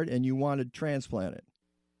backyard, and you want to transplant it.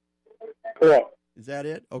 Correct. Is that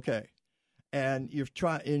it? Okay. And you're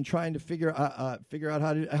trying to figure out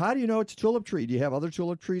how do you know it's a tulip tree? Do you have other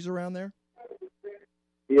tulip trees around there?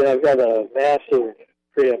 Yeah, I've got a massive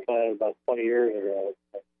tree I planted about 20 years ago,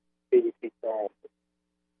 like 80 feet tall.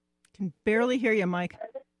 Can barely hear you, Mike.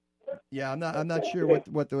 Yeah, I'm not sure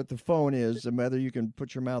what the phone is, and whether you can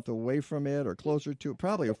put your mouth away from it or closer to it.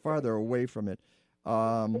 Probably farther away from it.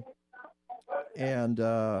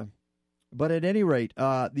 But at any rate,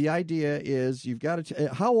 the idea is you've got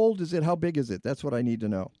to. How old is it? How big is it? That's what I need to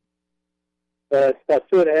know. It's about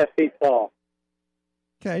 2.5 feet tall.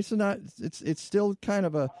 Okay, so it's still kind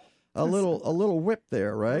of a little whip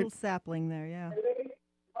there, right? A little sapling there, yeah.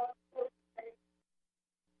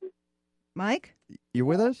 Mike? You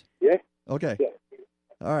with us? Yeah. Okay. Yeah.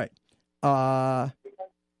 All right.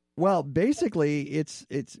 Well, basically, it's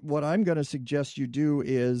what I'm going to suggest you do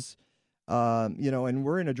is, and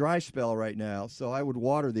we're in a dry spell right now, so I would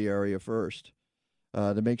water the area first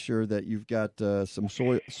to make sure that you've got some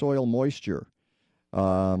soil moisture,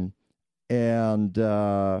 and and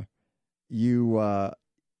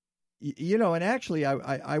actually,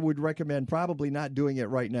 I would recommend probably not doing it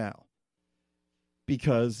right now,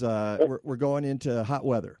 because we're going into hot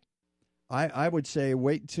weather. I would say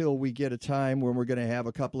wait until we get a time when we're going to have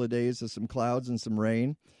a couple of days of some clouds and some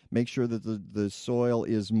rain. Make sure that the soil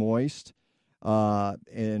is moist,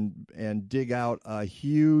 and dig out a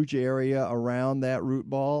huge area around that root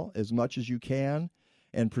ball as much as you can,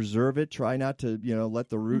 and preserve it. Try not to let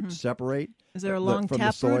the roots separate. Is there a long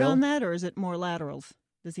taproot on that, or is it more laterals?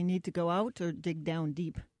 Does he need to go out or dig down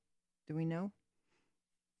deep? Do we know?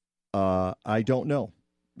 I don't know.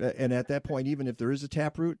 And at that point, even if there is a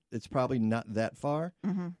taproot, it's probably not that far.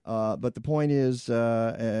 Mm-hmm. But the point is,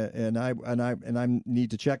 and I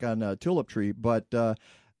need to check on tulip tree, but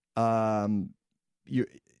I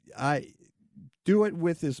do it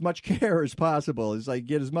with as much care as possible. It's like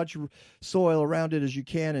get as much soil around it as you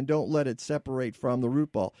can, and don't let it separate from the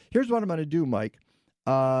root ball. Here's what I'm going to do, Mike.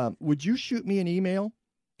 Would you shoot me an email?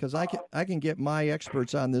 Because I can get my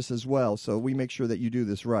experts on this as well, so we make sure that you do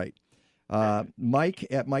this right. Mike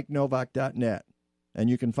at MikeNovak.net, and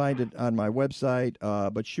you can find it on my website,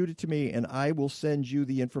 but shoot it to me, and I will send you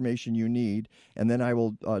the information you need, and then I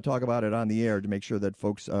will talk about it on the air to make sure that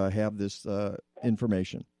folks have this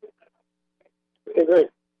information. Okay, great.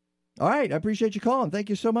 All right, I appreciate you calling. Thank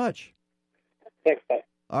you so much. Thanks, bye.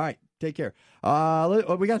 All right, take care.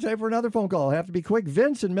 We got time for another phone call. Have to be quick.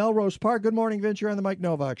 Vince in Melrose Park. Good morning, Vince. You're on the Mike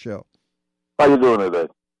Novak Show. How you doing today?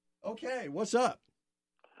 Okay, what's up?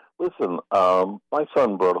 Listen, my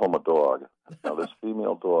son brought home a dog. Now, this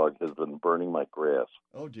female dog has been burning my grass.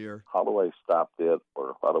 Oh, dear. How do I stop that,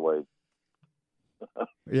 or how do I...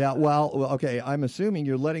 Yeah, well, okay, I'm assuming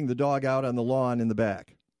you're letting the dog out on the lawn in the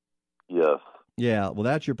back. Yes. Yeah, well,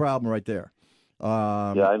 that's your problem right there.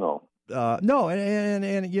 Yeah, I know. No,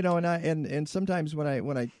 and sometimes when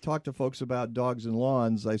I talk to folks about dogs and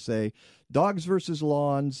lawns, I say dogs versus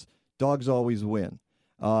lawns, dogs always win.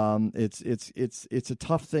 It's a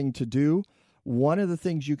tough thing to do. One of the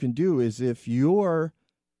things you can do is if you're,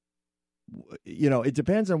 it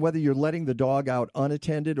depends on whether you're letting the dog out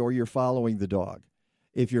unattended or you're following the dog.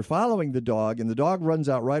 If you're following the dog and the dog runs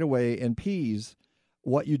out right away and pees,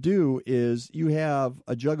 what you do is you have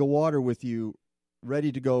a jug of water with you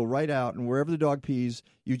ready to go right out, and wherever the dog pees,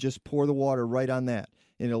 you just pour the water right on that,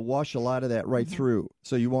 and it'll wash a lot of that right through.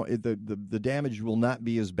 So you won't the damage will not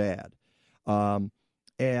be as bad.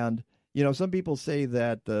 And some people say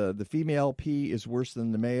that the female pee is worse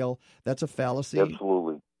than the male. That's a fallacy.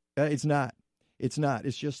 Absolutely. It's not. It's not.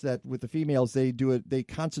 It's just that with the females, they do it. They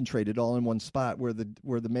concentrate it all in one spot, where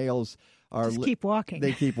the males are just keep walking.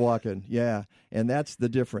 They keep walking. Yeah, and that's the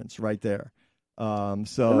difference right there.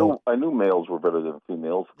 So I knew males were better than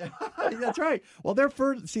females. That's right. Well,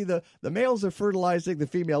 the males are fertilizing, the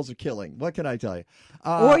females are killing. What can I tell you?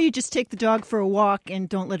 Or you just take the dog for a walk and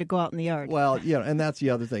don't let it go out in the yard. Well, and that's the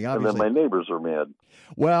other thing. Obviously. And then my neighbors are mad.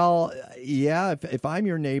 Well, yeah. If I'm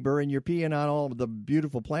your neighbor and you're peeing on all of the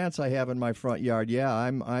beautiful plants I have in my front yard, yeah,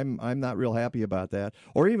 I'm not real happy about that.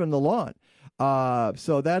 Or even the lawn.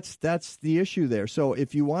 So that's the issue there. So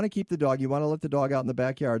if you want to keep the dog, you want to let the dog out in the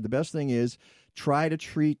backyard. The best thing is try to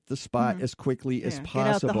treat the spot as quickly as possible. Get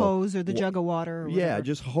out the hose or the jug of water. Or yeah,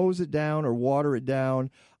 just hose it down or water it down.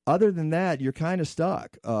 Other than that, you're kind of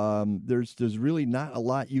stuck. There's really not a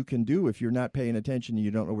lot you can do if you're not paying attention and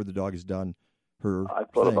you don't know where the dog has done her I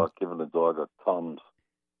thought thing. about giving the dog a Tums.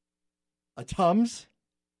 A Tums?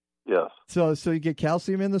 Yes. So you get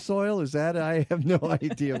calcium in the soil? Is that? I have no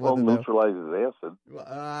idea. Well, neutralizes acid.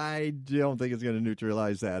 I don't think it's going to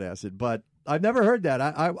neutralize that acid, but I've never heard that.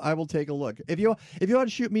 I will take a look. If you want to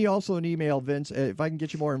shoot me also an email, Vince, if I can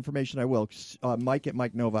get you more information, I will.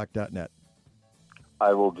 Mike@MikeNovak.net.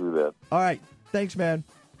 I will do that. All right. Thanks, man.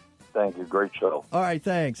 Thank you. Great show. All right.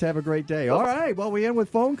 Thanks. Have a great day. All right. Well, we end with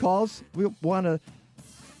phone calls. We want to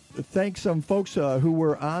thank some folks who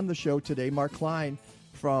were on the show today. Mark Klein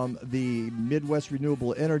from the Midwest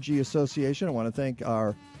Renewable Energy Association. I want to thank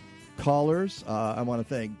our callers. I want to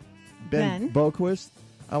thank Ben Boquist.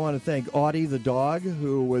 I want to thank Audie the dog,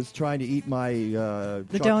 who was trying to eat my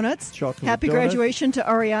donuts. Happy donuts. Graduation to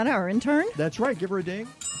Ariana, our intern. That's right. Give her a ding.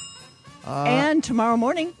 And tomorrow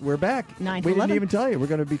morning, we're back. 9 to we 11. Didn't even tell you. We're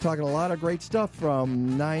going to be talking a lot of great stuff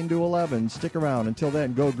from 9 to 11. Stick around. Until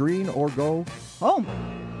then, go green or go home.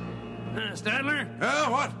 Stadler?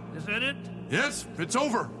 What? Is that it? Yes, it's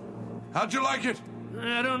over. How'd you like it?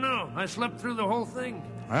 I don't know. I slept through the whole thing.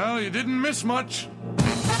 Well, you didn't miss much.